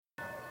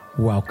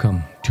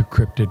Welcome to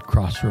Cryptid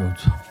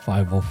Crossroads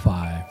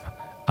 505.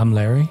 I'm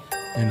Larry.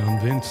 And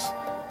I'm Vince.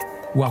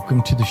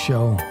 Welcome to the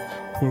show.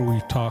 Where we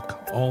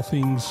talk all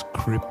things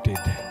cryptid,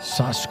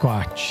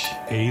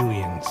 Sasquatch,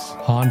 aliens,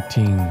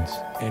 hauntings,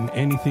 and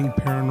anything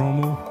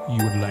paranormal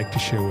you would like to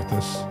share with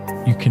us.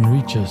 You can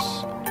reach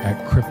us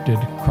at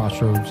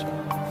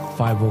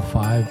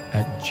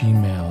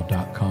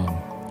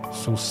cryptidcrossroads505@gmail.com.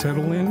 So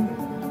settle in,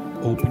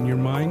 open your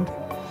mind,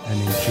 and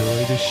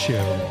enjoy the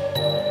show.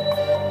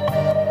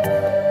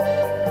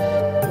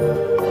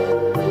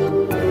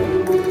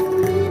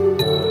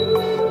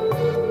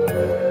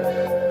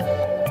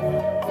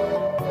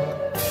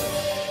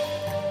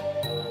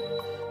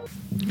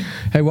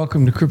 Hey,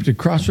 welcome to Cryptid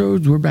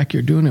Crossroads. We're back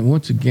here doing it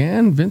once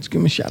again. Vince, give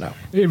me a shout out.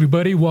 Hey,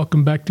 everybody.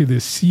 Welcome back to the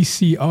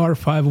CCR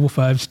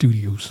 505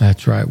 studios.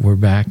 That's right. We're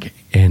back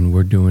and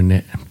we're doing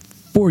it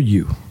for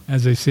you.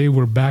 As I say,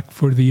 we're back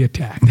for the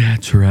attack.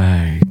 That's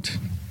right.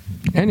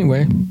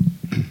 Anyway,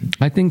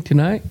 I think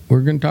tonight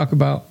we're going to talk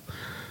about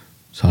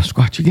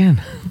Sasquatch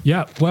again.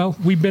 Yeah, well,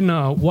 we've been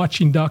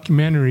watching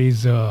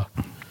documentaries.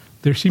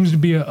 There seems to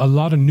be a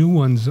lot of new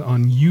ones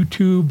on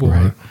YouTube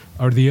or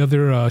the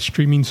other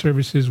streaming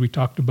services we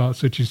talked about,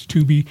 such as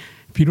Tubi.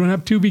 If you don't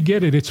have Tubi,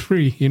 get it. It's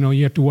free. You know,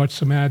 you have to watch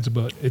some ads,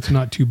 but it's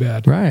not too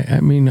bad. Right. I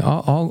mean,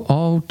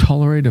 I'll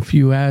tolerate a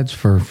few ads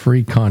for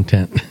free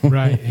content.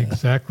 Right,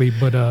 exactly.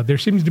 But there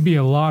seems to be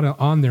a lot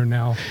on there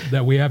now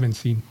that we haven't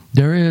seen.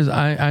 There is.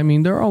 I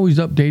mean, they're always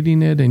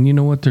updating it. And you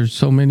know what? There's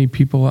so many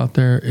people out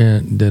there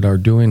that are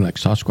doing like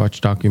Sasquatch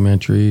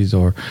documentaries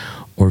or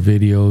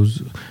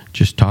videos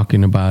just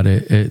talking about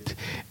it.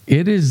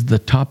 It is the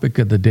topic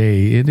of the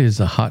day. It is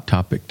a hot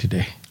topic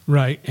today.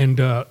 Right. And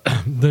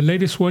the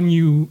latest one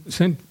you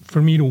sent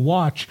for me to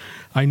watch,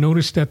 I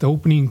noticed at the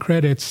opening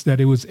credits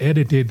that it was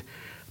edited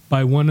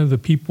by one of the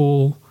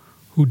people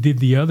who did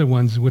the other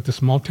ones with the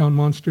small town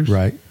monsters.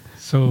 Right.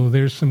 So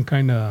there's some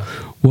kind of...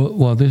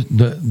 Well,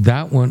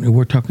 that one,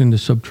 we're talking the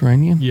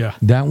Subterranean? Yeah.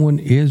 That one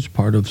is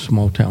part of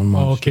Small Town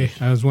Monsters. Oh, okay.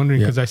 I was wondering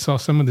because I saw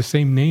some of the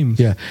same names.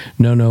 Yeah.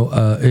 No.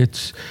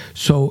 It's...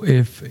 So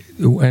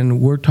and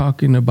we're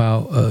talking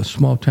about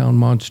Small Town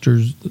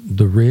Monsters,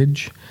 The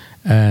Ridge,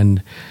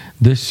 and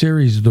this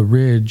series, The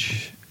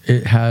Ridge,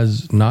 it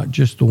has not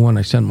just the one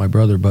I sent my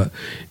brother, but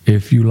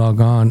if you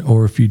log on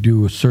or if you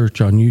do a search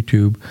on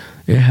YouTube,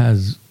 it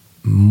has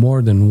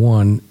more than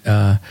one.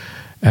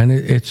 And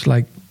it's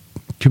like,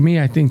 to me,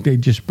 I think they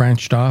just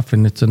branched off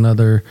and it's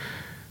another,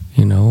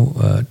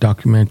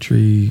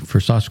 documentary for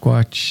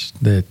Sasquatch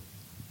that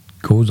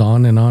goes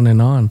on and on and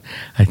on.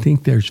 I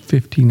think there's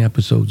 15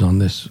 episodes on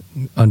this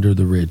Under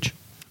the Ridge.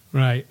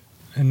 Right.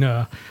 And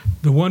the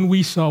one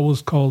we saw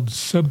was called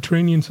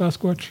Subterranean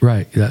Sasquatch.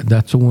 Right.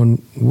 That's the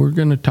one. We're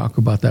going to talk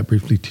about that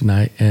briefly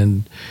tonight.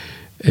 And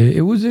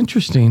it was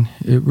interesting.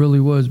 It really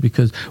was,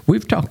 because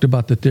we've talked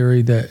about the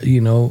theory that,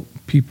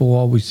 people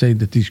always say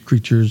that these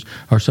creatures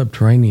are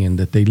subterranean,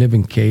 that they live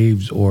in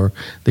caves or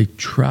they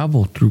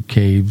travel through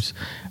caves.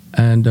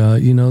 And,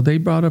 they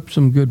brought up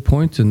some good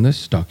points in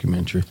this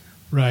documentary.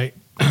 Right.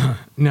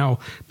 Now,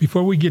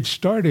 before we get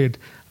started,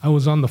 I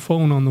was on the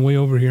phone on the way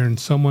over here, and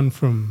someone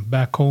from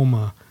back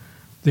home,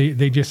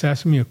 they just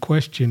asked me a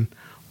question.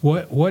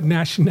 What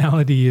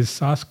nationality is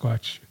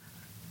Sasquatch?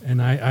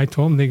 And I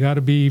told them they got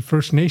to be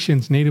First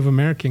Nations, Native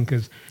American,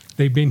 because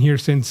they've been here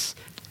since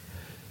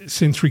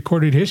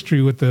recorded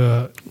history with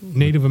the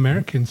Native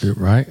Americans.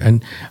 Right.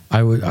 And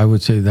I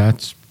would say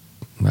that's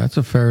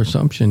a fair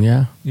assumption,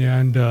 yeah. Yeah,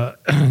 and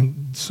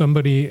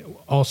somebody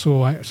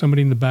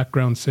in the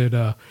background said,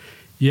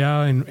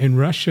 in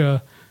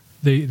Russia,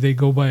 they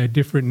go by a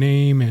different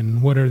name,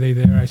 and what are they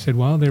there? I said,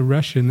 well, they're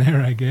Russian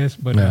there, I guess.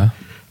 But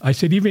I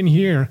said, even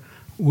here,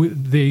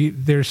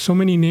 there's so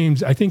many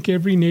names. I think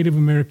every Native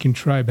American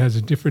tribe has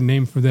a different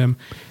name for them.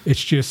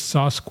 It's just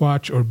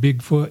Sasquatch or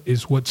Bigfoot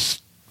is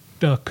what's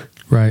stuck.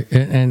 Right.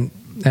 And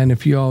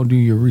if you all do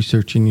your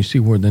research and you see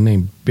where the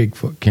name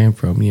Bigfoot came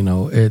from,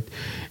 it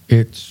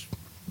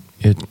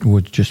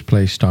was just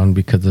placed on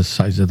because of the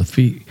size of the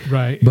feet.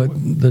 Right. But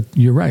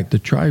you're right. The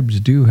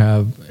tribes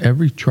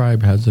every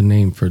tribe has a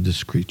name for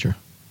this creature.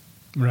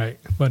 Right.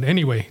 But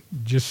anyway,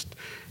 just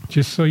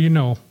so you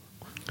know,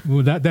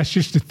 well, that's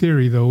just a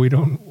theory, though.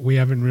 We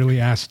haven't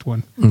really asked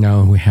one.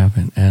 No, we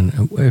haven't.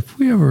 And if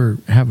we ever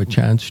have a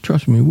chance,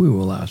 trust me, we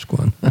will ask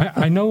one.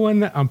 I know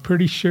one that I'm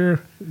pretty sure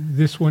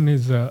this one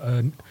is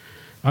I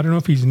don't know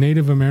if he's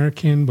Native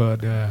American,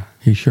 but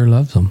he sure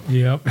loves them.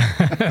 Yep.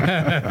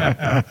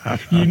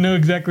 You know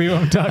exactly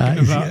what I'm talking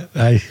about.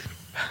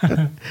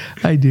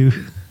 I do.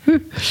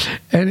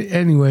 And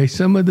anyway,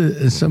 some of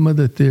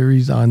the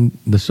theories on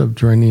the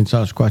Subterranean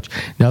Sasquatch.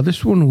 Now,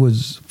 this one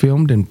was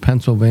filmed in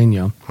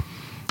Pennsylvania.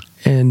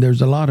 And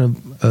there's a lot of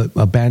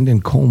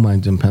abandoned coal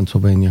mines in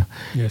Pennsylvania.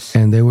 Yes.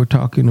 And they were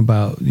talking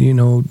about, they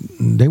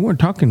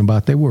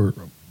were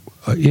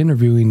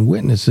interviewing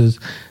witnesses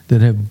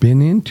that have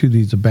been into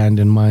these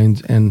abandoned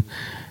mines and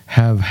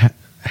have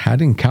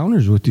had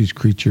encounters with these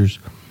creatures,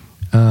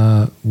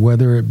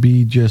 whether it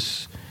be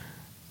just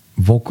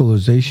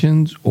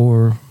vocalizations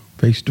or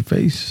face to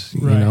face,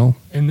 Right. you know.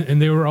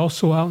 And they were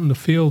also out in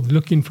the field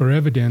looking for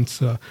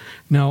evidence.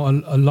 Now,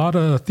 a lot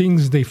of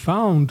things they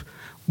found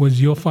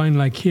was you'll find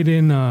like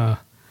hidden,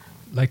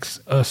 like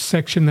a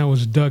section that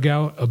was dug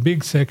out, a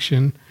big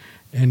section.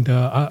 And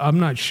I'm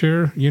not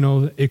sure, you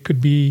know, it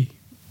could be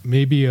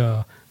maybe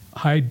a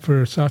hide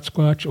for a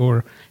Sasquatch,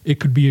 or it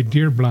could be a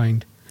deer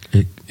blind.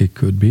 It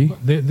could be.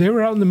 They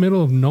were out in the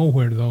middle of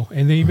nowhere, though.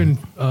 And they even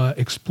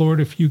explored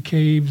a few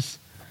caves.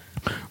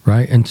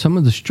 Right, and some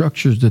of the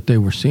structures that they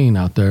were seeing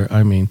out there,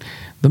 I mean,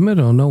 the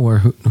middle of nowhere,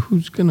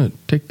 who's going to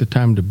take the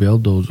time to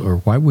build those, or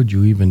why would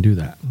you even do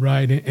that?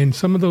 Right, and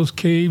some of those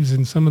caves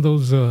and some of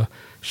those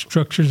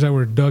structures that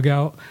were dug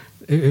out,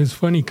 it was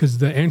funny because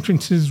the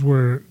entrances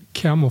were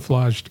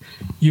camouflaged.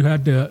 You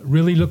had to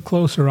really look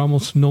close or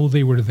almost know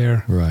they were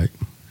there. Right.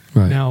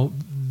 Now,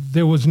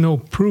 there was no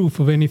proof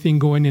of anything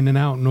going in and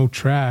out, no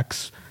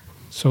tracks.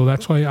 So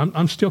that's why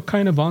I'm still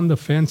kind of on the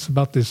fence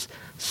about this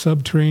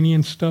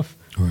subterranean stuff.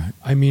 Right.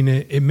 I mean,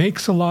 it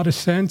makes a lot of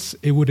sense.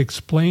 It would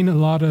explain a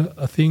lot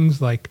of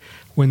things, like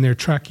when they're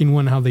tracking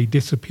one, how they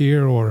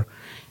disappear, or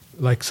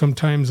like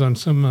sometimes on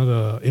some of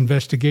the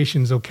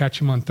investigations, they'll catch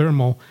them on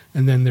thermal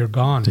and then they're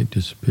gone. They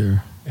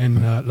disappear.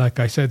 And like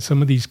I said,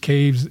 some of these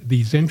caves,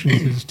 these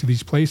entrances to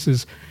these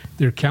places,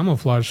 they're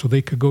camouflaged, so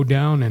they could go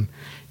down and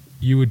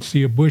you would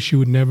see a bush, you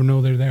would never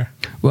know they're there.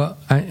 Well,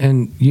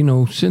 and you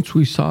know, since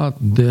we saw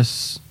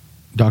this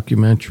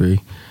documentary,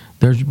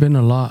 there's been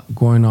a lot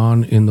going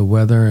on in the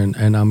weather,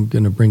 and I'm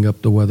going to bring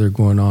up the weather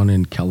going on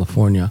in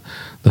California.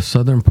 The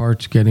southern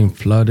part's getting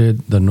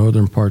flooded, the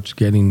northern part's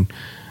getting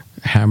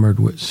hammered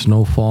with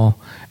snowfall,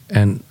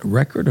 and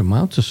record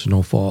amounts of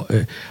snowfall.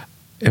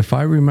 If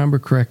I remember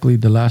correctly,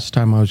 the last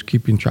time I was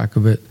keeping track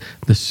of it,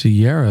 the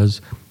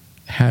Sierras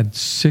had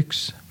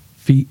 6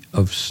 feet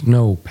of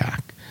snow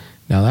pack.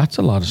 Now, that's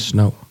a lot of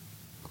snow.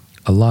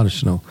 A lot of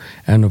snow.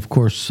 And of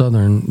course,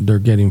 southern, they're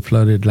getting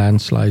flooded,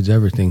 landslides,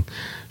 everything.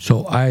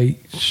 So I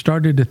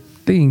started to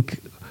think,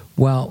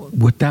 well,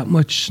 with that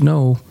much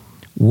snow,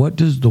 what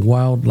does the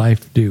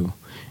wildlife do?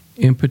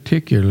 In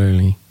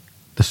particularly,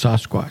 the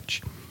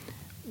Sasquatch.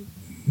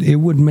 It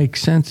would make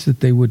sense that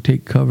they would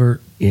take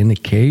cover in a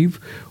cave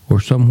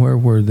or somewhere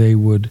where they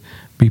would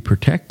be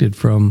protected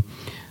from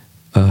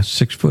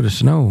 6 foot of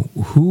snow.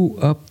 Who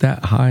up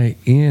that high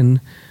in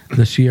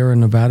the Sierra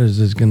Nevadas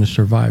is going to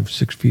survive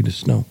 6 feet of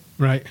snow?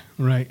 Right.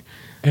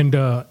 And,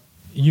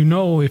 you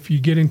know, if you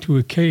get into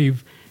a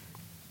cave,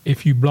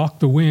 if you block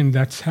the wind,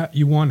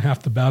 you won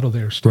half the battle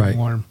there, staying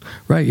warm.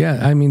 Right, yeah.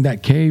 I mean,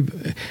 that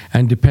cave,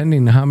 and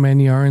depending on how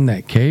many are in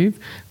that cave,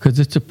 because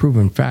it's a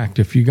proven fact,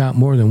 if you got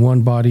more than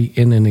one body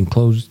in an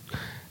enclosed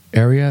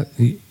area,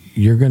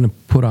 you're going to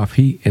put off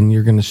heat and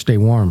you're going to stay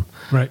warm.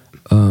 Right.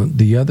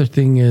 The other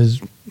thing is,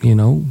 you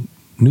know,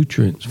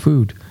 nutrients,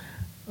 food.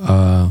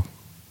 How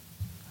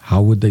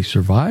would they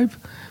survive?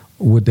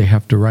 Would they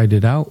have to ride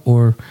it out,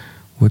 or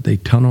would they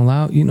tunnel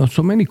out? You know,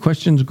 so many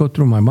questions go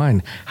through my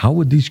mind. How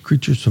would these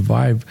creatures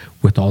survive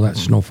with all that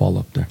snowfall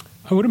up there?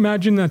 I would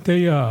imagine that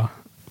they, I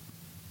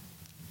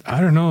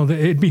don't know,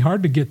 it'd be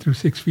hard to get through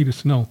 6 feet of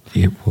snow.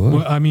 It would.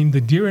 Well, I mean,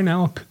 the deer and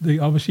elk, they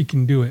obviously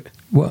can do it.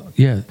 Well,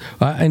 yeah.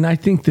 And I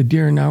think the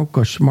deer and elk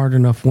are smart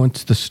enough.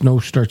 Once the snow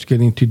starts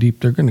getting too deep,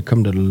 they're going to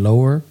come to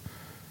lower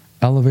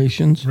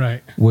elevations.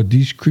 Right. Would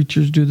these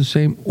creatures do the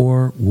same,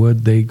 or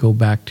would they go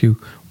back to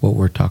what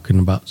we're talking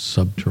about,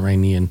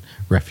 subterranean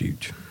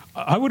refuge?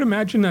 I would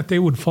imagine that they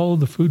would follow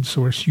the food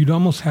source. You'd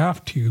almost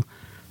have to.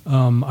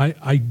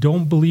 I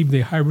don't believe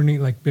they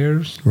hibernate like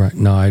bears. Right.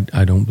 No,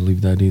 I don't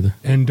believe that either.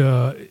 And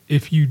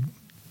if you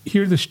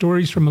hear the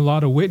stories from a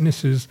lot of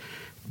witnesses,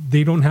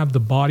 they don't have the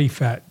body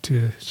fat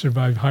to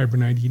survive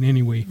hibernating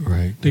anyway.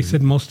 Right. They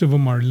said most of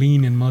them are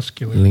lean and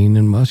muscular. Lean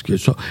and muscular.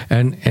 So,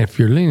 and if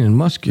you're lean and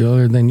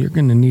muscular, then you're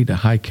going to need a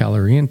high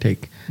calorie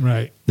intake.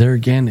 Right. There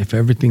again, if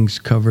everything's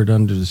covered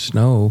under the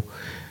snow,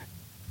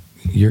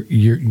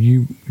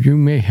 you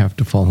may have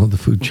to follow the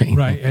food chain.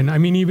 Right. And I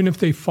mean, even if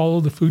they follow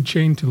the food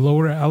chain to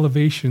lower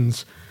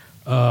elevations,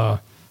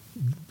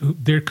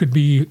 there could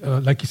be,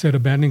 like you said,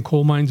 abandoned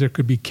coal mines. There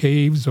could be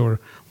caves or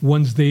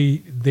ones they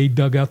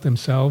dug out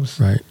themselves.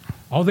 Right.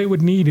 All they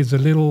would need is a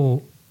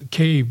little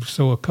cave,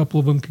 so a couple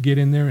of them could get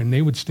in there and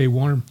they would stay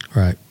warm.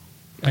 Right.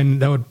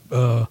 And that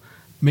would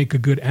make a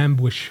good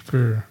ambush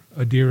for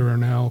a deer or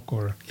an elk.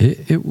 Or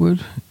it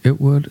would,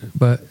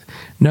 but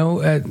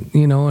no,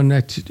 you know, and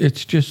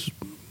it's just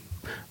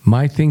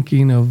my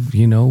thinking of,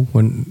 you know,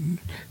 when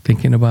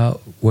thinking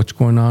about what's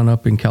going on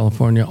up in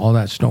California, all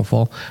that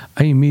snowfall,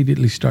 I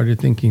immediately started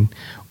thinking,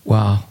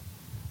 wow,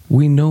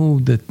 we know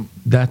that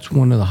that's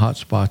one of the hot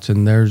spots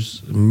and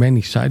there's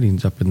many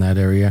sightings up in that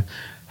area.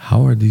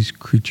 How are these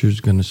creatures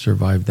going to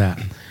survive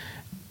that?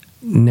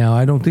 Now,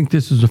 I don't think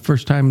this is the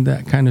first time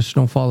that kind of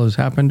snowfall has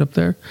happened up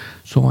there,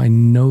 so I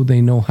know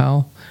they know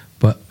how,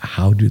 but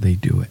how do they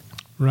do it?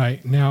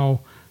 Right. Now,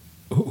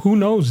 who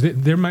knows?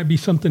 There might be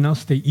something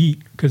else they eat,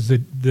 because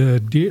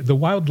the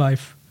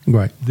wildlife,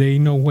 right, they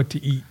know what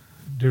to eat.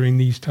 during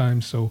these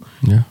times. So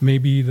Yeah.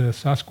 maybe the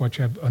Sasquatch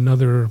have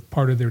another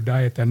part of their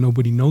diet that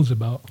nobody knows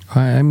about.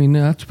 I mean,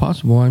 that's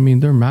possible. I mean,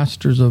 they're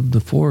masters of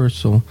the forest,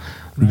 so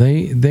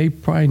they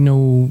probably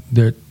know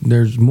that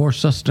there's more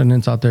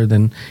sustenance out there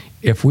than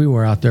if we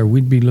were out there.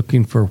 We'd be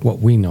looking for what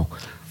we know.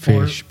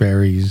 Fish,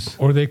 berries.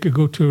 Or they could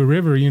go to a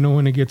river,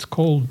 when it gets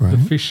cold, the Right.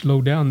 fish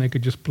slow down, they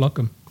could just pluck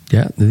them.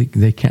 Yeah,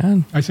 they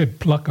can. I said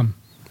pluck them.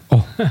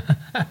 Oh,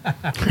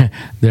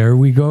 there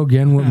we go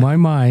again with my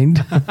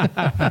mind.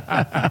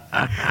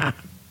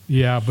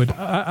 Yeah, but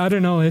I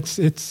don't know.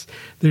 It's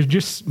there's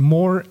just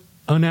more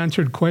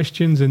unanswered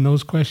questions, and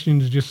those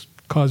questions just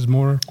cause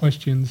more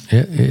questions.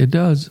 It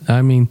does.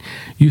 I mean,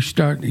 you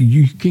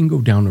can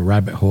go down a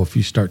rabbit hole if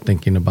you start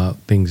thinking about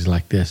things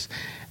like this,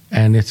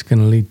 and it's going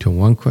to lead to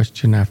one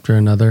question after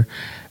another,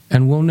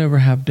 and we'll never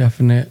have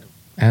definite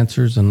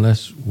answers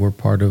unless we're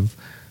part of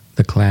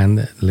the clan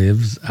that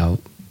lives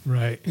out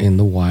Right. in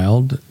the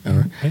wild,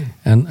 and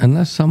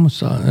unless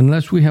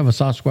we have a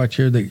Sasquatch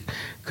here that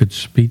could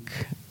speak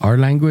our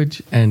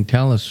language and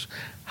tell us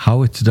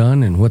how it's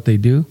done and what they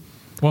do.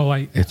 Well,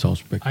 It's all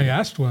speculative. I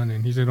asked one,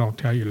 and he said, "I'll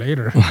tell you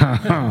later."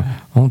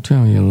 I'll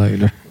tell you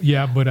later.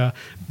 Yeah, but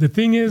the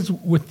thing is,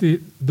 with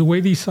the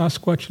way these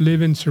Sasquatch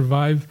live and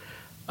survive,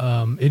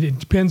 it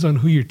depends on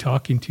who you're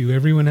talking to.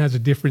 Everyone has a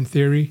different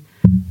theory,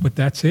 but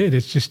that's it.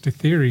 It's just a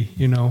theory,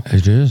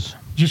 It is.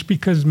 Just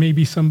because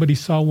maybe somebody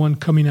saw one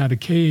coming out of a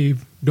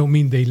cave, don't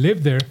mean they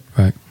live there.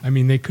 Right. I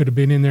mean, they could have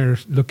been in there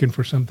looking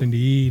for something to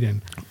eat,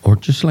 and Or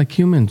just like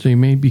humans, they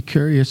may be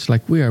curious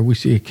like we are. We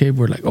see a cave,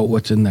 we're like, oh,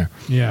 what's in there?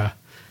 yeah.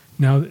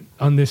 Now,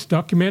 on this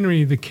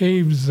documentary, the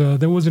caves,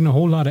 there wasn't a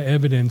whole lot of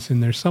evidence in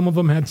there. Some of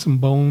them had some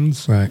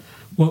bones. Right.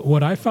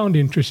 What I found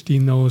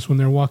interesting, though, is when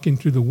they're walking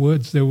through the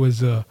woods, there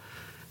was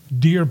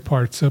deer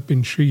parts up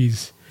in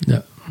trees.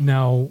 Yeah.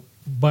 Now,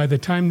 by the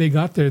time they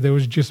got there, there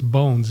was just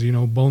bones,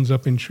 bones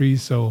up in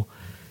trees. So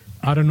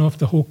I don't know if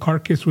the whole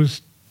carcass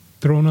was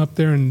thrown up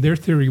there. And their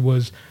theory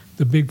was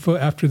the Bigfoot,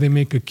 after they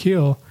make a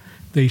kill,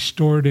 they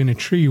store it in a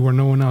tree where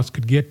no one else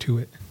could get to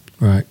it.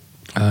 Right.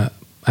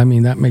 I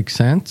mean, that makes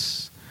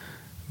sense.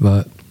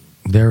 But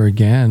there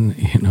again,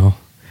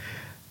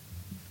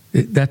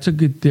 that's a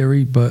good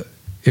theory. But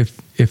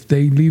if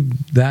they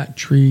leave that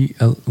tree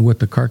with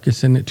the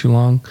carcass in it too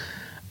long,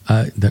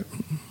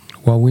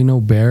 we know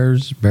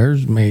bears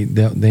may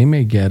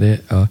get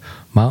it.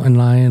 Mountain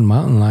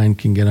lion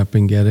can get up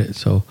and get it.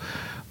 So,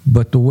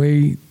 but the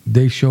way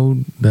they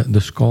showed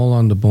the skull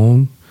on the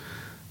bone,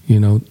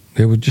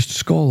 it was just a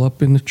skull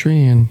up in the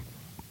tree, and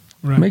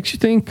makes you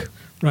think.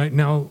 Right.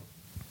 Now,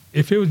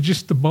 if it was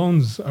just the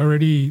bones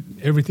already,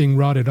 everything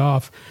rotted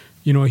off,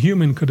 a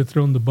human could have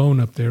thrown the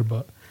bone up there.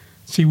 But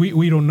see,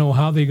 we don't know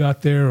how they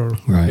got there, or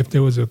if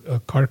there was a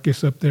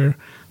carcass up there.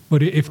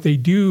 But if they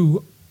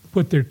do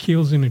put their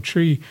keels in a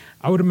tree,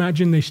 I would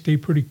imagine they stay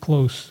pretty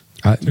close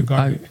to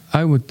guard it.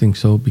 I would think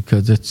so,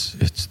 because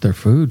it's their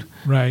food.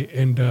 Right.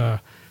 And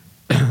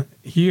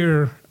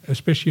here,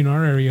 especially in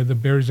our area, the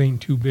bears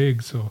ain't too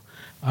big, so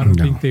I don't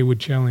think they would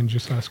challenge a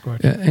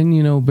Sasquatch.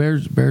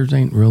 And bears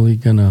ain't really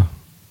gonna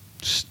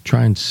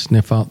try and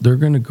sniff out. They're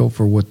gonna go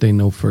for what they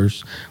know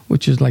first,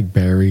 which is like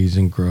berries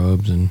and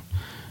grubs and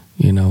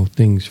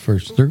things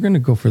first. They're gonna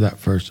go for that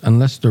first,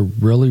 unless they're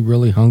really,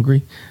 really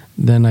hungry.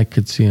 Then I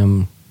could see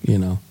them,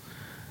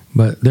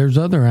 But there's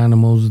other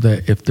animals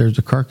that if there's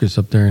a carcass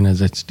up there and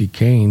as it's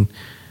decaying,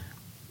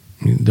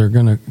 they're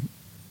gonna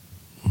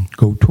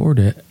go toward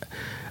it,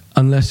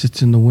 unless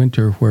it's in the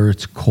winter where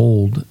it's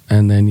cold,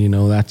 and then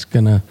that's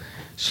gonna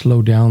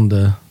slow down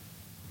the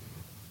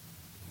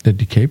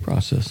decay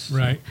process.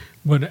 Right.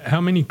 But how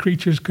many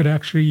creatures could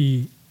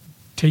actually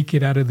take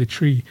it out of the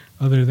tree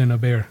other than a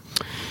bear?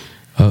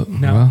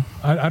 Now,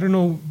 I don't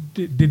know.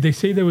 Did they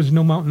say there was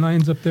no mountain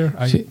lions up there?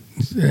 I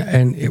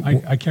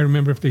can't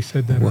remember if they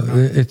said that or not.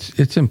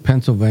 It's in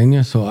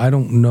Pennsylvania, so I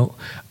don't know.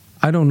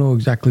 I don't know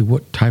exactly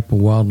what type of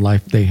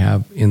wildlife they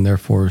have in their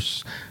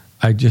forests.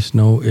 I just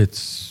know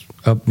it's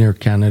up near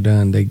Canada,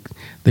 and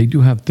they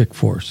do have thick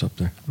forests up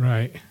there.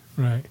 Right.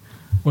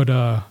 But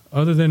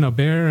other than a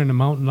bear and a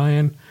mountain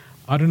lion,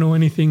 I don't know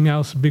anything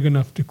else big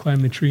enough to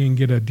climb the tree and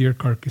get a deer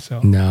carcass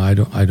out. No,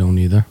 I don't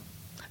either.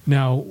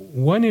 Now,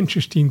 one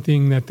interesting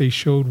thing that they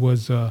showed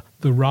was the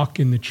rock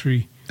in the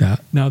tree. Yeah.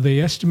 Now, they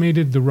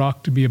estimated the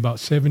rock to be about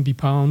 70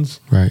 pounds.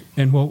 Right.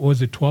 And what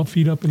was it, 12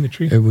 feet up in the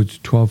tree? It was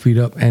 12 feet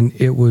up, and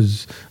it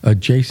was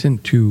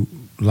adjacent to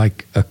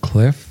like a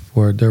cliff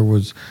where there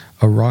was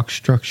a rock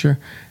structure,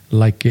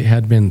 like it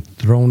had been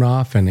thrown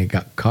off and it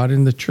got caught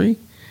in the tree.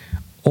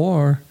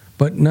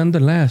 But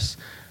nonetheless,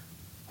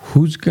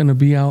 who's going to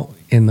be out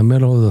in the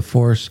middle of the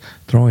forest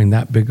throwing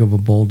that big of a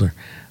boulder?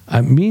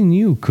 Me and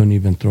you couldn't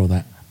even throw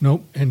that.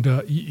 Nope. And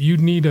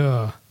you'd need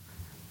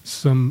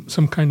some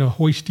kind of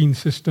hoisting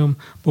system.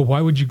 But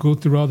why would you go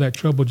through all that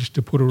trouble just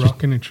to put a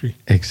rock in a tree?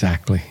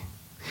 Exactly.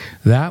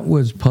 That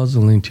was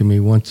puzzling to me.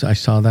 Once I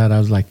saw that, I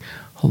was like,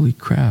 holy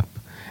crap.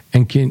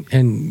 And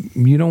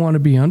you don't want to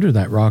be under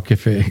that rock.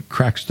 If it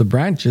cracks the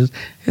branches,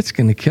 it's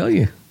going to kill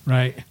you.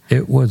 Right.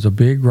 It was a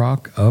big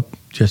rock up,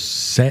 just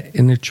set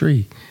in a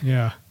tree.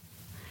 Yeah.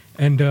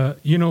 And,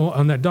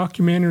 on that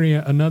documentary,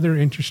 another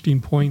interesting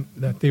point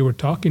that they were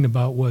talking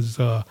about was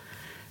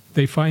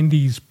they find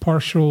these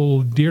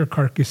partial deer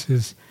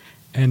carcasses,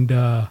 and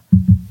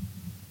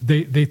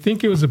they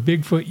think it was a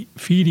Bigfoot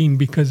feeding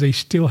because they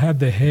still had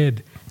the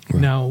head.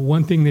 Right. Now,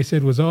 one thing they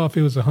said was, if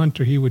it was a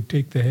hunter, he would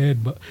take the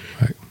head. But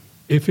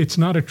if it's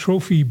not a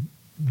trophy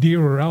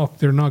deer or elk,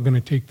 they're not going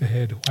to take the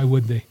head. Why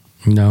would they?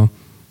 No,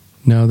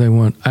 they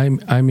won't.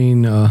 I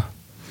mean,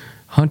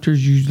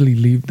 hunters usually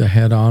leave the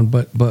head on,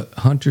 but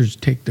hunters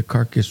take the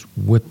carcass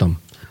with them.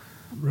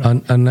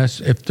 Right.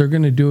 Unless if they're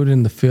going to do it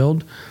in the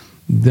field,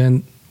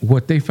 then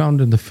what they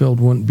found in the field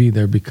wouldn't be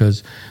there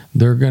because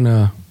they're going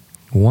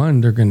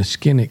to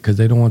skin it because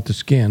they don't want the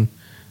skin.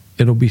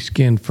 It'll be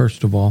skinned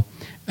first of all,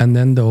 and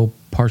then they'll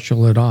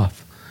partial it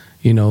off.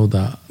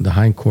 The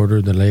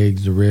hindquarter, the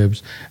legs, the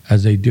ribs,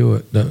 as they do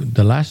it.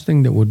 The last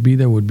thing that would be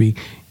there would be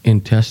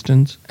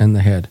intestines and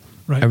the head.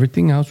 Right.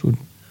 Everything else would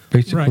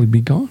basically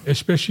be gone.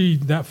 Especially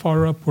that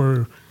far up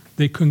where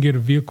they couldn't get a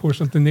vehicle or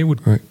something. They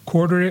would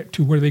quarter it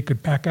to where they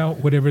could pack out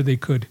whatever they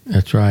could.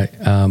 That's right.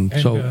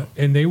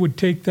 And they would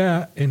take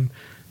that, and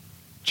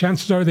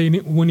chances are they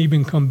wouldn't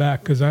even come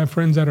back because I have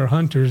friends that are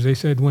hunters. They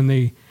said when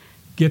they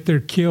get their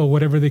kill,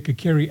 whatever they could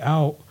carry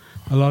out,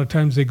 a lot of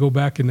times they go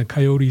back and the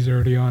coyotes are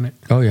already on it.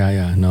 Oh,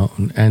 yeah. No,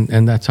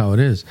 and that's how it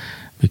is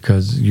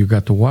because you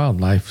got the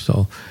wildlife.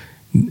 So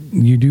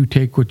you do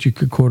take what you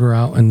could quarter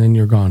out and then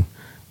you're gone.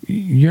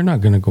 You're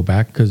not going to go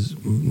back because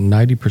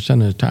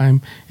 90% of the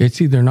time it's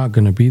either not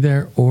going to be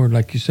there or,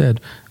 like you said,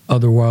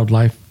 other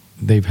wildlife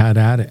they've had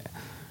at it.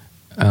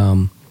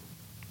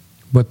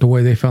 But the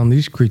way they found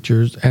these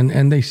creatures,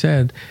 and they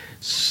said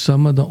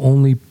some of the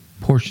only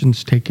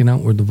portions taken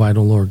out were the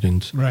vital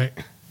organs. Right.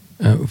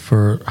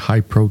 For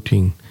high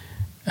protein.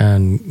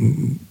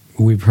 And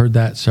we've heard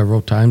that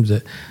several times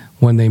that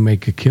when they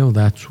make a kill,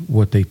 that's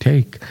what they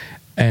take.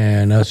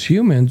 And us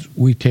humans,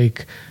 we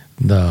take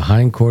the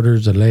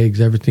hindquarters, the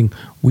legs, everything.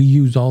 We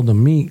use all the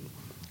meat.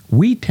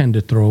 We tend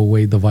to throw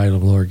away the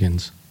vital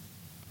organs.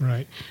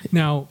 Right.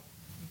 Now,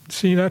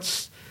 see,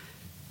 that's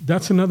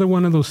another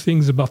one of those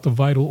things about the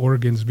vital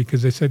organs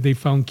because they said they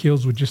found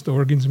kills with just the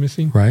organs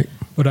missing. Right.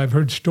 But I've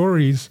heard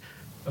stories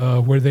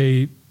where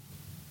they,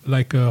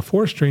 like a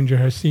forest ranger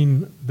has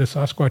seen the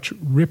Sasquatch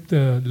rip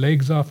the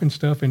legs off and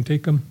stuff and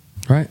take them.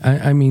 Right.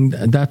 I mean,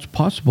 that's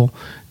possible.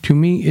 To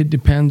me, it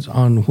depends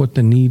on what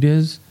the need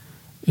is,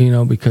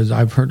 because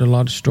I've heard a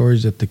lot of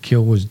stories that the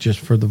kill was just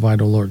for the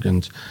vital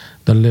organs,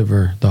 the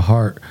liver, the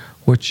heart,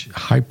 which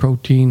high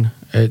protein,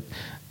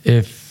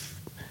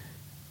 if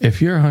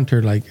you're a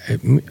hunter like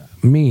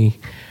me,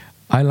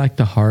 I like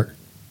the heart,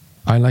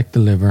 I like the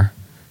liver,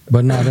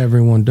 but not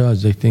everyone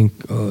does. They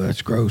think,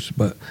 that's gross,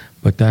 but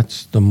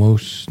that's the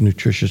most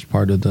nutritious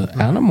part of the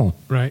animal.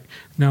 Right.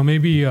 Now,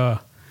 maybe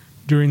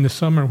during the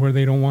summer where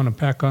they don't want to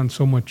pack on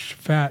so much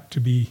fat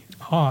to be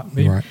hot,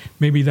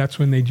 maybe that's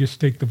when they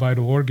just take the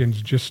vital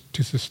organs just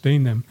to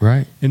sustain them.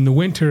 Right. In the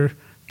winter,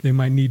 they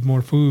might need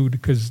more food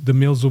because the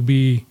meals will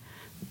be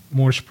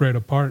more spread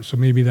apart. So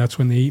maybe that's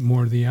when they eat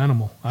more of the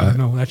animal. I don't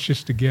know. That's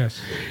just a guess.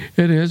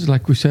 It is.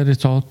 Like we said,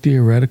 it's all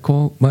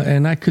theoretical.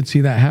 And I could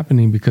see that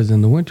happening because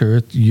in the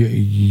winter,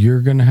 you're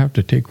going to have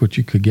to take what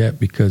you could get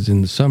because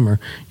in the summer,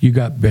 you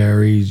got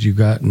berries, you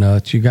got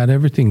nuts, you got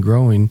everything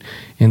growing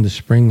in the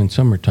spring and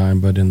summertime.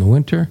 But in the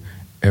winter,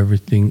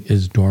 everything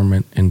is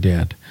dormant and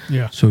dead.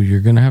 Yeah. So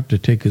you're going to have to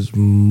take as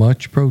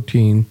much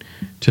protein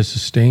to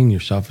sustain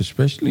yourself,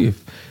 especially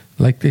if,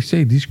 like they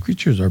say, these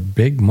creatures are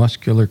big,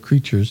 muscular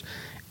creatures.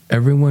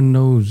 Everyone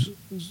knows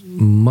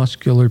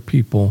muscular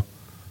people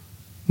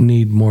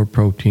need more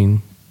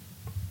protein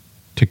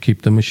to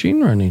keep the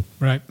machine running.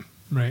 Right.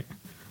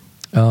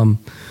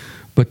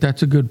 But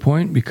that's a good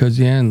point because,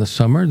 in the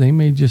summer, they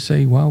may just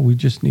say, well, we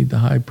just need the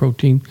high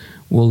protein.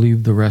 We'll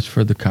leave the rest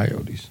for the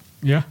coyotes.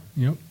 Yeah,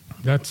 yep.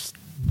 That's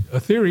a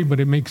theory, but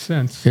it makes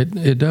sense.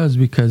 It does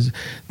because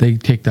they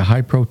take the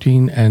high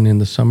protein and in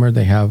the summer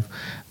they have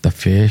the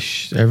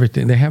fish,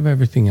 everything. They have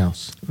everything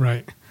else.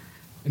 Right.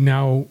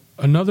 Now,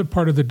 another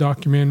part of the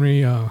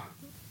documentary, I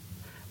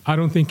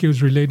don't think it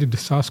was related to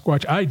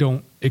Sasquatch. I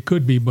don't. It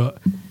could be, but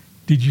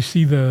did you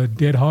see the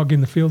dead hog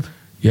in the field?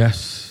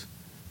 Yes.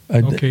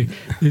 Okay.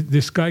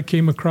 This guy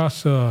came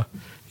across,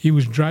 he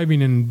was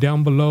driving and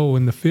down below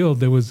in the field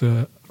there was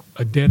a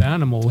dead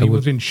animal. He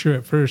wasn't sure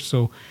at first,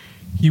 so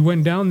he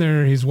went down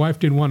there. His wife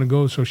didn't want to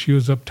go, so she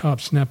was up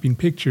top snapping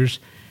pictures,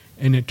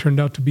 and it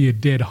turned out to be a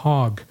dead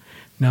hog.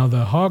 Now,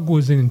 the hog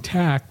was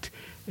intact,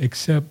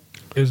 except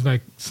it was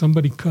like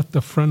somebody cut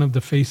the front of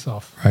the face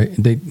off. Right.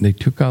 They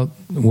took out,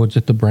 was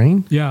it the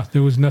brain? Yeah,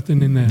 there was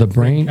nothing in the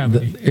brain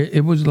cavity.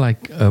 It was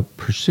like a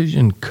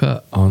precision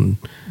cut on.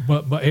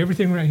 But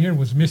everything right here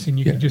was missing.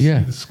 You could just see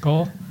the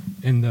skull,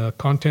 and the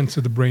contents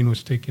of the brain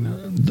was taken out.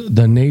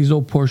 The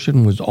nasal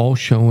portion was all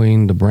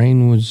showing. The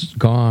brain was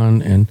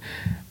gone,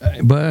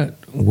 but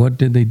what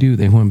did they do?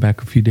 They went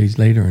back a few days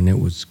later, and it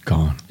was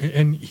gone.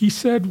 And he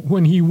said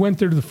when he went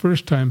there the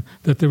first time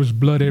that there was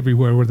blood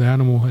everywhere where the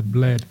animal had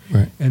bled.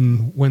 Right.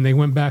 And when they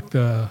went back,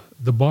 the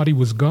body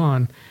was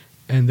gone,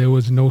 and there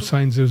was no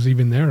signs it was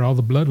even there. All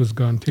the blood was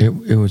gone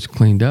too. It was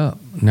cleaned up.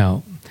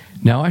 Now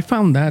I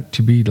found that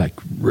to be like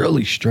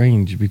really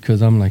strange,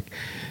 because I'm like,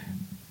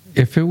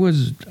 if it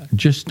was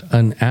just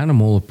an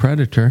animal, a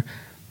predator,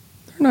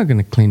 they're not going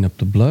to clean up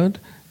the blood.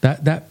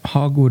 That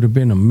hog would have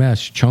been a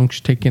mess, chunks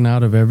taken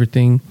out of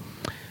everything.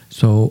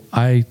 So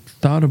I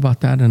thought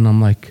about that, and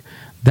I'm like,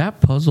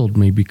 that puzzled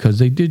me, because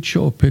they did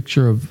show a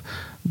picture of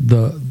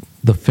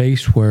the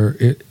face where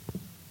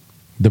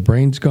the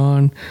brain's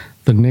gone,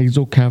 the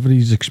nasal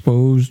cavity's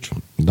exposed,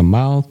 the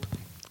mouth.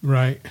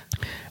 Right.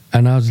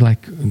 And I was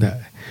like,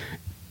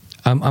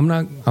 I'm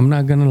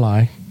not gonna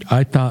lie.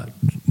 I thought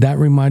that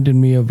reminded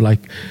me of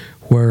like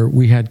where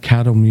we had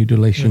cattle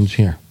mutilations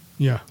here.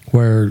 Yeah.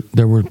 Where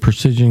there were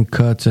precision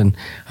cuts, and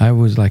I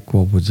was like,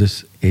 well, was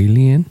this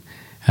alien?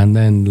 And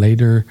then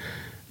later,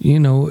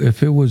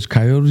 if it was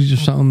coyotes or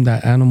something,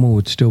 that animal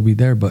would still be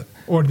there,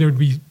 or there'd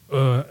be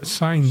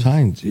signs.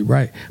 Signs,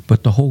 right?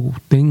 But the whole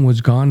thing was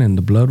gone, and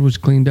the blood was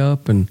cleaned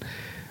up, and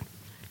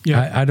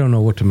yeah, I don't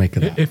know what to make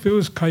of that. If it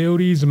was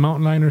coyotes, a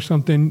mountain lion, or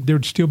something,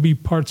 there'd still be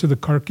parts of the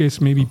carcass,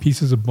 maybe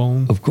pieces of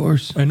bone. Of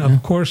course, and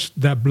of course,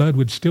 that blood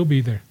would still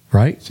be there.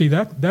 Right. See,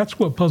 that's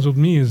what puzzled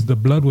me, is the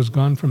blood was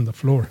gone from the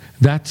floor.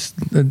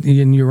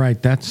 And you're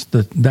right. That's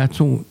the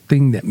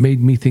thing that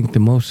made me think the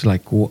most.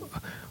 Like,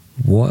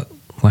 what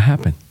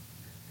happened?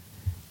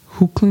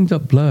 Who cleans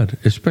up blood,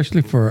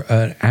 especially for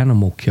an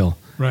animal kill?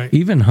 Right.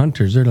 Even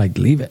hunters, they're like,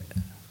 leave it.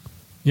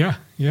 Yeah.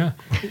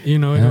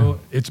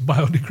 It's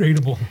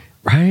biodegradable.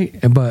 Right.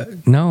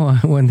 But no,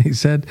 when they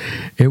said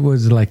it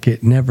was like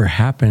it never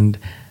happened,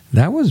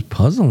 that was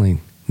puzzling.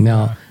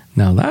 Now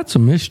that's a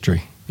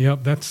mystery.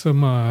 Yep, that's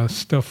some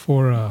stuff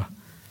for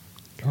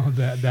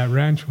that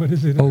ranch. What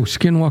is it? Oh,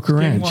 Skinwalker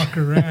Ranch.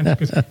 Skinwalker Ranch.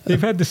 Because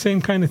they've had the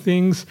same kind of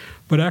things,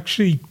 but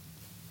actually,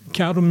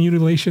 cattle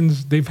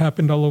mutilations, they've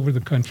happened all over the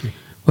country.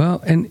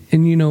 Well, and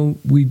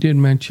we did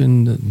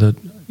mention the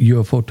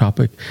UFO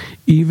topic.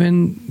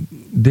 Even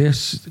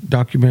this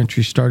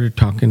documentary started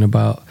talking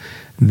about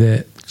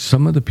that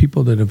some of the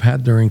people that have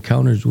had their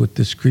encounters with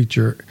this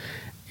creature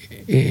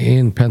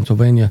in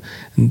Pennsylvania,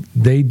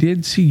 they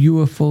did see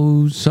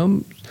UFOs.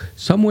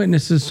 Some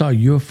witnesses saw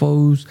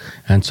UFOs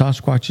and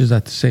Sasquatches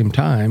at the same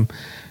time.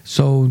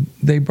 So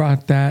they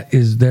brought that.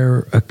 Is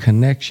there a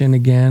connection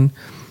again?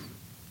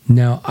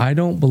 Now, I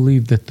don't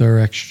believe that they're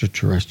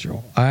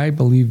extraterrestrial. I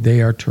believe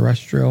they are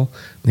terrestrial.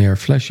 They are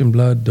flesh and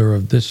blood. They're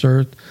of this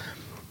earth.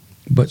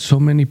 But so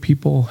many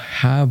people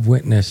have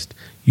witnessed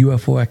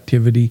UFO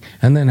activity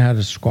and then had a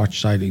Squatch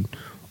sighting,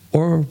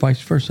 or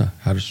vice versa,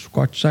 had a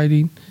Squatch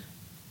sighting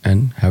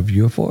and have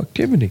UFO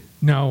activity.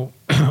 Now,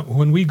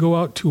 when we go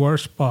out to our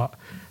spot,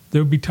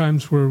 there'll be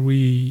times where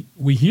we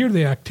hear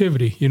the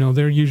activity.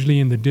 They're usually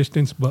in the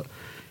distance, but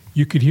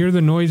you could hear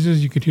the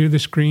noises, you could hear the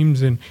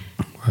screams, and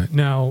right.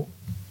 Now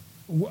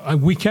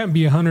we can't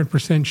be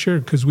 100% sure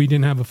because we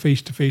didn't have a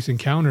face-to-face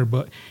encounter.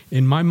 But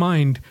in my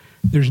mind,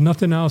 there's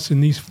nothing else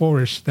in these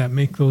forests that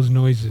make those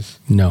noises.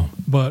 No,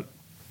 but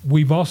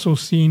we've also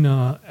seen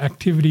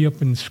activity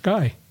up in the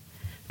sky.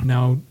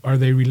 Now, are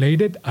they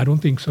related? I don't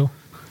think so.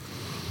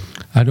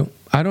 I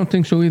don't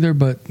think so either,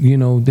 but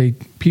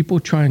people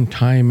try and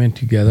tie them in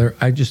together.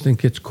 I just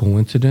think it's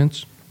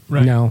coincidence.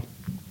 Right. Now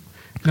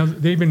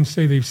they even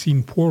say they've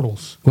seen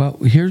portals. Well,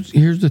 here's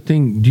the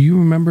thing. Do you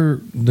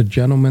remember the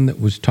gentleman that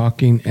was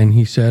talking, and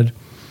he said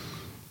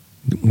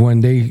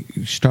when they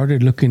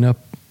started looking up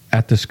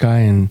at the sky,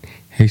 and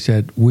he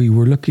said, we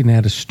were looking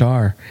at a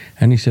star,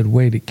 and he said,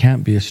 wait, it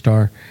can't be a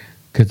star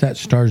because that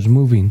star's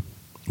moving.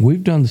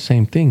 We've done the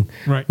same thing.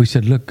 Right. We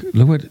said, look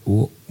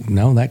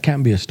no, that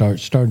can't be a star. It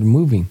started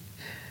moving.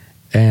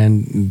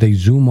 And they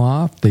zoom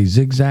off, they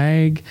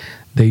zigzag,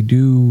 they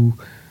do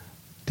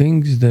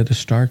things that a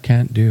star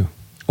can't do.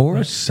 Or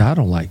a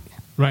satellite.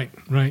 Right.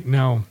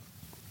 Now,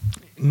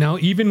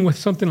 even with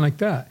something like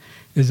that,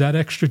 is that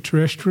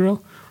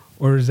extraterrestrial,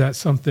 or is that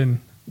something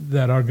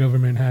that our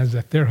government has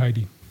that they're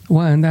hiding?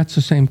 Well, and that's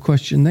the same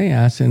question they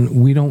ask,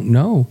 and we don't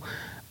know.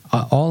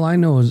 All I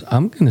know is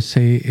I'm going to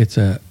say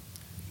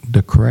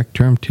the correct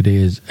term today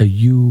is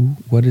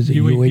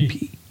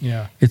UAP.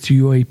 Yeah. It's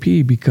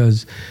UAP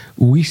because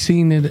we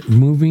seen it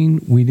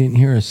moving. We didn't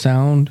hear a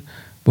sound,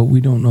 but we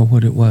don't know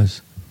what it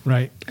was.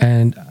 Right.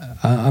 And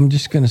I'm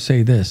just going to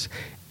say this.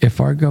 If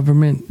our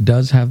government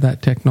does have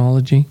that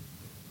technology,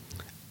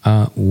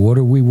 what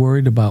are we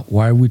worried about?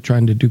 Why are we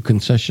trying to do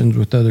concessions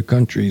with other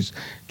countries,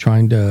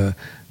 trying to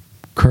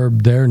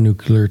curb their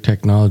nuclear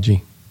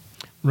technology?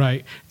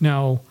 Right.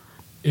 Now,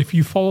 if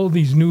you follow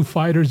these new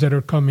fighters that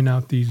are coming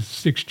out, these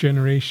sixth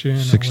generation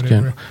or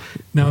whatever,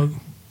 now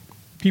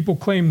people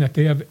claim that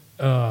they have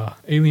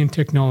alien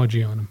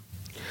technology on them.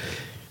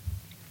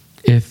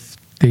 If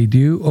they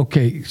do,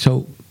 okay,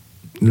 so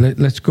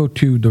let's go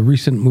to the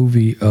recent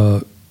movie,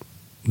 the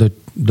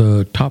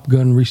Top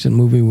Gun recent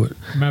movie with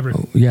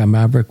Maverick.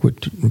 Maverick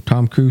with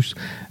Tom Cruise.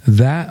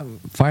 That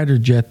fighter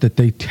jet that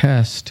they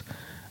test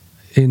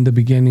in the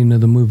beginning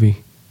of the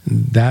movie,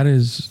 that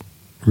is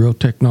real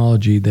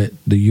technology that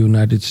the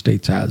United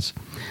States has.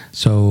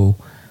 So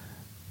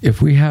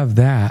if we have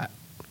that,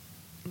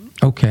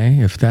 Okay,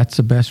 if that's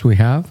the best we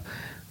have,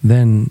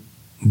 then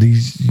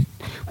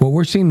what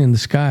we're seeing in the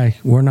sky,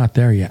 we're not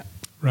there yet.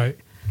 Right.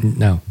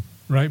 No.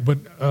 Right, but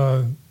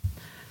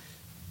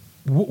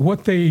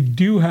what they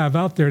do have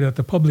out there that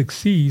the public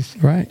sees,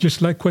 Right.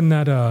 just like when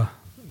that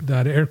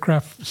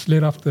aircraft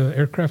slid off the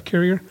aircraft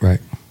carrier,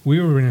 Right. we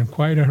were in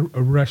quite a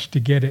rush to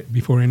get it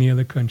before any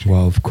other country.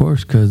 Well, of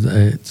course,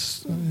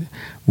 because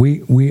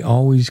we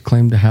always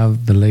claim to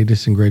have the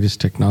latest and greatest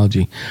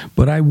technology.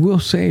 But I will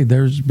say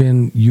there's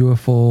been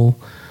UFO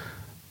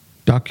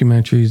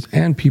documentaries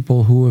and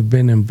people who have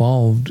been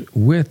involved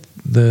with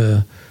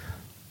the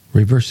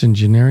reverse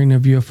engineering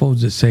of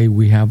UFOs that say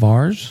we have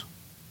ours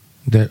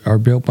that are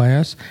built by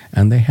us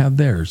and they have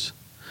theirs.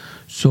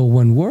 So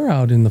when we're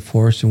out in the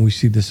forest and we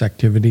see this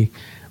activity,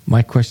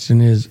 my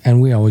question is,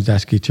 and we always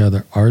ask each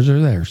other, ours or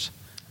theirs?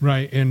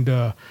 Right,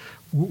 and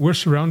we're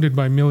surrounded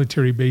by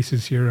military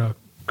bases here.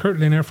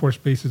 Kirtland Air Force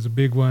Base is a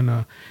big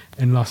one,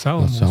 and Los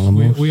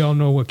Alamos. We all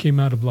know what came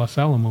out of Los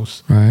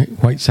Alamos. Right,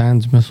 White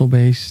Sands Missile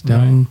Base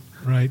down.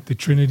 Right, the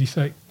Trinity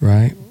site.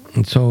 Right,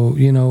 and so,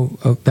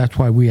 that's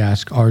why we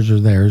ask ours or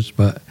theirs,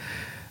 but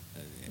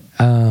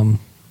I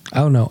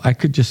don't know. I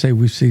could just say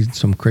we've seen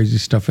some crazy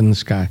stuff in the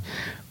sky.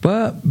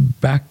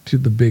 But back to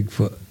the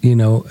Bigfoot,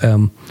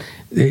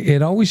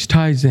 it always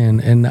ties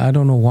in, and I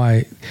don't know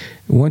why.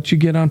 Once you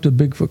get onto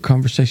the Bigfoot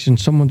conversation,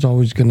 someone's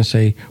always going to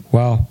say,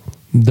 well,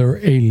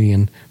 they're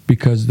alien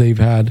because they've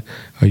had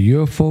a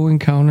UFO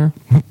encounter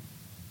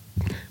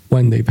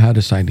when they've had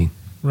a sighting.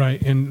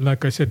 Right, and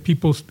like I said,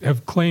 people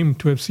have claimed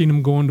to have seen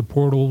them go into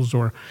portals,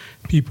 or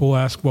people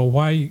ask, well,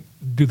 why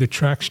do the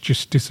tracks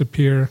just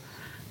disappear?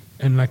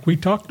 And like we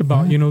talked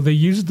about, they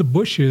use the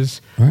bushes,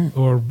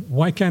 or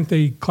why can't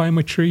they climb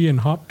a tree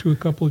and hop to a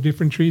couple of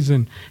different trees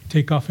and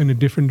take off in a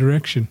different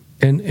direction?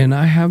 And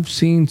I have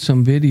seen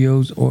some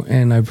videos,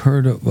 and I've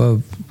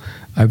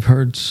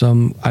heard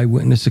some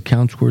eyewitness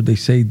accounts where they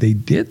say they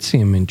did see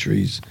them in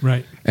trees.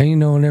 Right.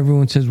 And and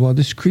everyone says, well,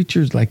 this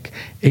creature's like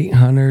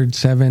 800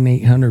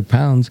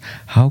 pounds.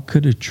 How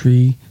could a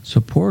tree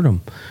support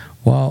them?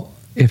 Well,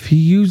 if they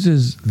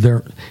use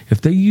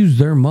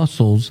their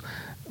muscles,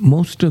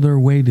 most of their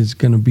weight is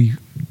going to be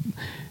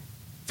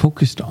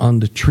focused on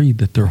the tree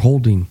that they're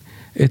holding.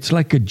 It's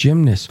like a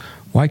gymnast.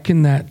 Why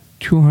can that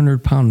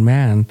 200-pound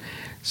man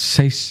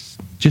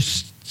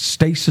just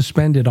stay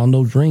suspended on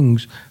those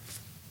rings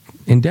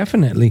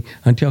indefinitely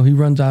until he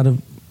runs out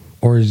of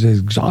or is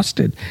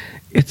exhausted?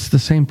 It's the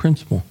same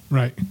principle.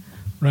 Right.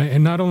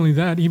 And not only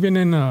that, even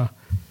in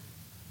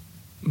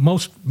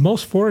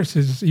most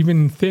forests,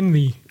 even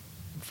thinly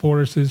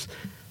forests,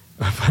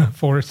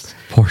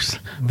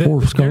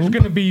 there's going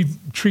to be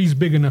trees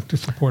big enough to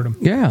support them.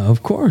 Yeah,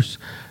 of course.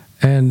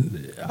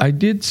 And I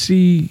did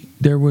see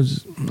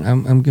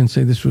I'm going to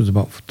say this was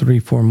about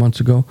 3-4 months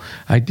ago.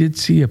 I did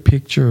see a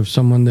picture of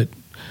someone that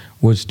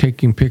was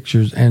taking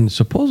pictures, and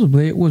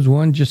supposedly it was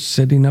one just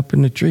sitting up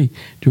in a tree.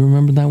 Do you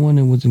remember that one?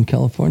 It was in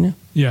California.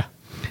 Yeah.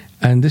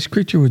 And this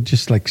creature was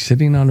just like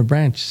sitting on a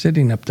branch,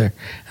 sitting up there.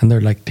 And they're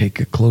like, take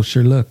a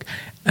closer look.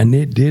 And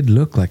it did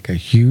look like a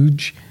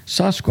huge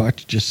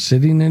Sasquatch just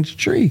sitting in a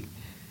tree.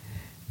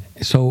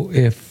 So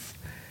if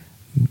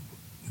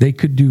they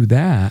could do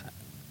that,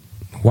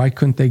 why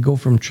couldn't they go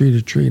from tree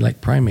to tree like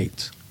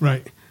primates?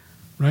 Right.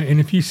 And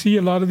if you see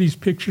a lot of these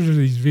pictures or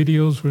these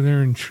videos where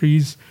they're in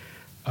trees,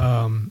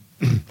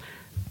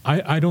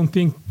 I don't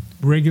think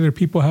regular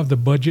people have the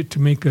budget to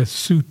make a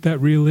suit that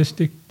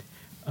realistic.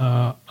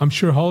 I'm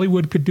sure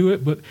Hollywood could do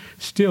it, but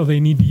still they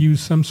need to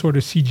use some sort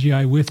of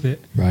CGI with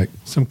it. Right.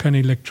 Some kind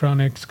of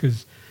electronics,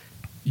 because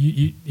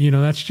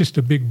that's just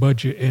a big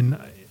budget. And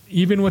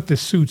even with the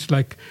suits,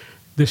 like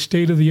the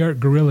state-of-the-art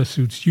gorilla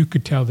suits, you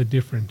could tell the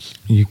difference.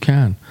 You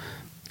can.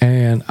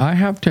 And I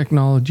have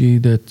technology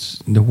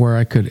that's where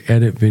I could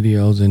edit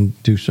videos and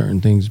do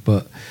certain things,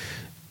 but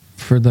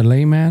for the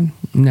layman,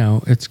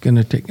 no, it's going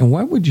to take. And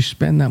why would you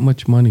spend that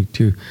much money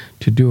to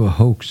do a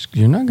hoax?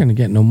 You're not going to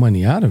get no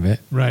money out of it.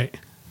 Right.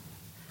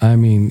 I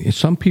mean,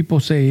 some people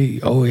say,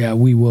 oh, yeah,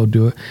 we will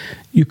do it.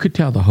 You could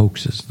tell the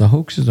hoaxes. The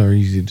hoaxes are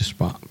easy to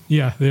spot.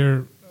 Yeah,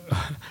 they're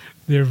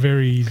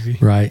very easy.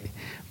 Right.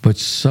 But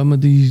some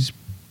of these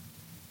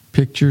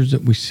pictures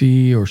that we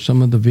see or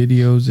some of the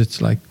videos,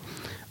 it's like,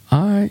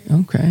 all right,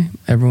 okay.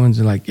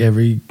 Everyone's like,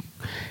 every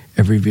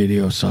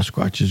video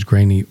Sasquatch is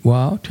grainy. Well,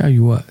 I'll tell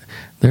you what,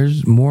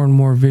 there's more and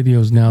more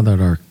videos now that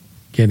are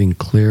getting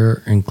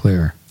clearer and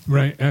clearer.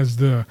 Right, as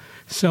the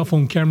cell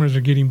phone cameras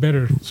are getting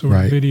better, so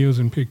right. Videos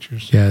and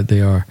pictures. Yeah,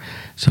 they are.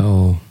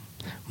 So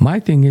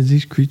my thing is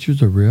these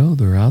creatures are real.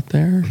 They're out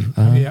there.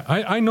 Yeah,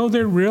 I know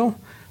they're real.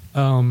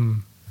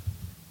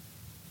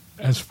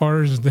 As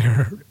far as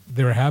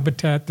their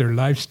habitat, their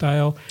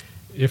lifestyle,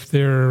 if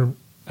they're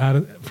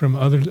from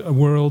other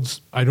worlds,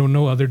 I don't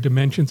know, other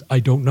dimensions, I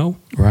don't know.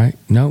 Right.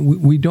 No,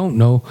 we don't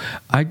know.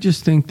 I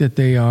just think that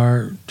they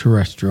are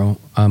terrestrial.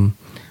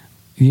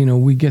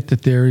 We get the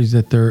theories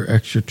that they're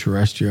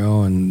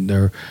extraterrestrial and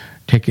they're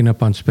taken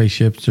up on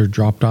spaceships. They're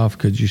dropped off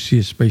because you see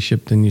a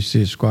spaceship, then you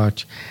see a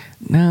Squatch.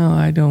 No,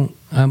 I don't.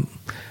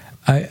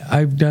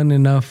 I've done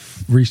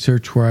enough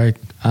research where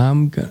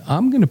I'm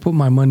going to put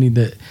my money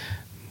that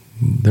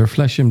they're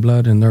flesh and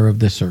blood and they're of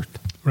this earth.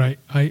 Right.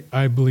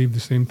 I believe the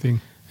same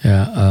thing.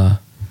 Yeah.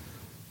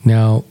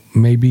 Now,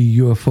 maybe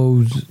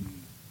UFOs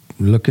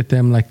look at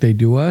them like they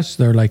do us.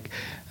 They're like,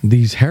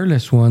 these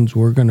hairless ones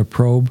we're going to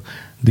probe.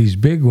 These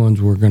big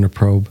ones we're going to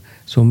probe.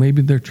 So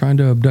maybe they're trying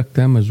to abduct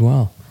them as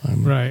well.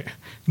 Right.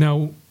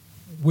 Now,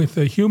 with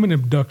the human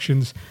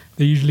abductions,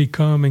 they usually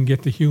come and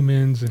get the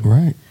humans. And,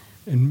 right.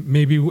 And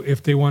maybe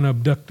if they want to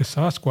abduct the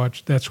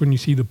Sasquatch, that's when you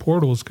see the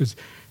portals, because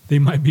they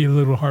might be a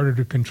little harder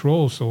to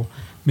control. So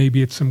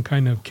maybe it's some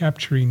kind of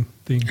capturing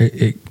thing.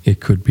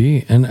 It could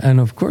be. And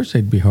of course,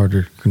 they'd be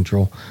harder to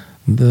control.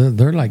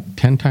 They're like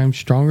 10 times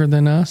stronger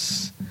than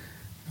us,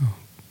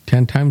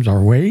 10 times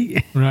our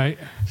weight. Right.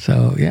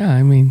 So, yeah,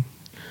 I mean,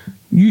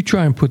 you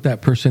try and put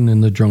that person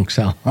in the drunk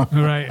cell.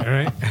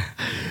 Right.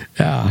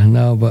 Yeah,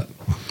 no, but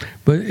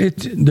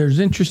there's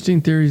interesting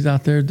theories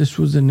out there. This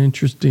was an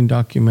interesting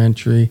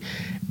documentary,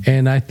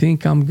 and I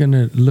think I'm going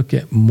to look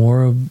at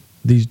more of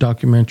these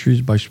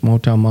documentaries by Small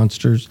Town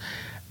Monsters,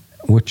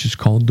 which is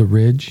called The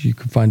Ridge. You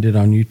can find it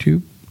on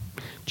YouTube.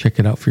 Check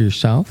it out for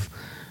yourself.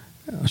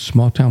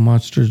 Small Town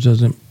Monsters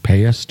doesn't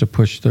pay us to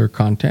push their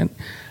content.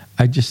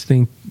 I just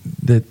think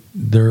that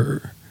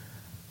they're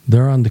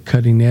on the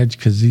cutting edge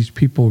because these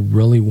people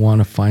really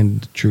want to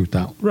find the truth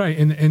out. Right,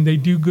 and they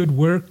do good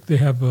work. They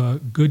have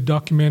good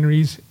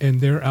documentaries,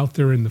 and they're out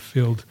there in the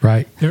field.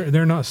 Right.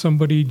 They're not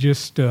somebody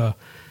just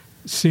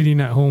sitting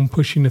at home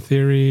pushing a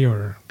theory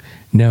or...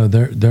 No,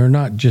 they're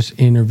not just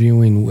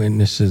interviewing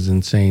witnesses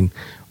and saying,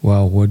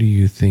 well, what do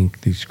you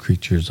think these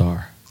creatures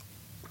are?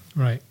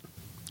 Right.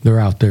 They're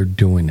out there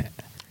doing it.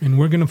 And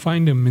we're going to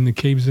find them in the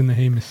caves in the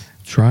Jemez.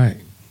 That's right.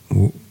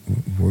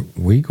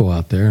 We go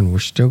out there, and we're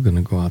still going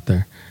to go out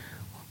there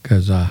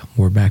because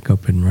we're back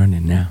up and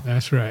running now.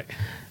 That's right.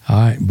 All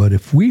right, but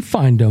if we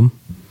find them,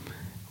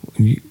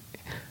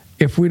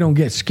 if we don't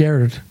get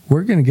scared,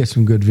 we're going to get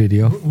some good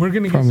video. We're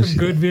going to get some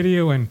good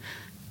video, and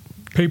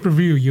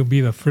pay-per-view, you'll be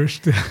the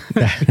first.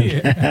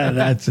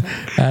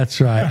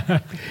 That's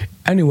right.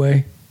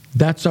 Anyway,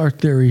 that's our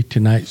theory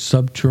tonight,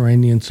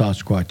 subterranean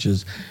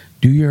Sasquatches.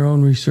 Do your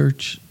own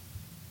research.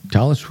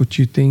 Tell us what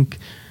you think.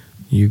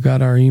 You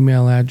got our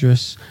email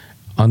address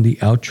on the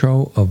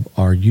outro of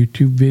our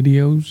YouTube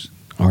videos.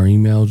 Our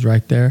email's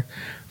right there.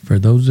 For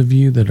those of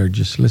you that are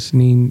just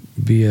listening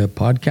via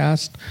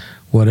podcast,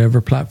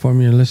 whatever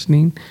platform you're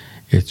listening,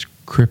 it's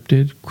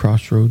Cryptid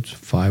Crossroads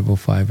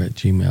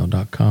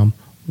 505@gmail.com.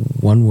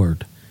 One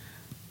word.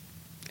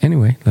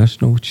 Anyway, let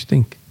us know what you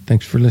think.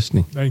 Thanks for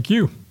listening. Thank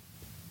you.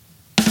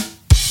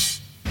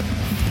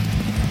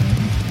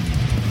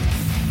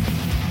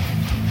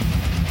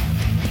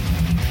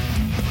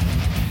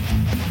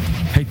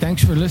 Hey,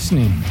 thanks for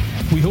listening.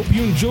 We hope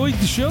you enjoyed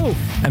the show.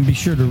 And be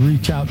sure to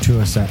reach out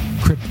to us at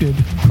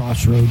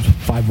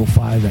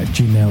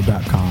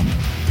cryptidcrossroads505@gmail.com.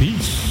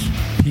 Peace.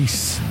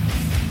 Peace.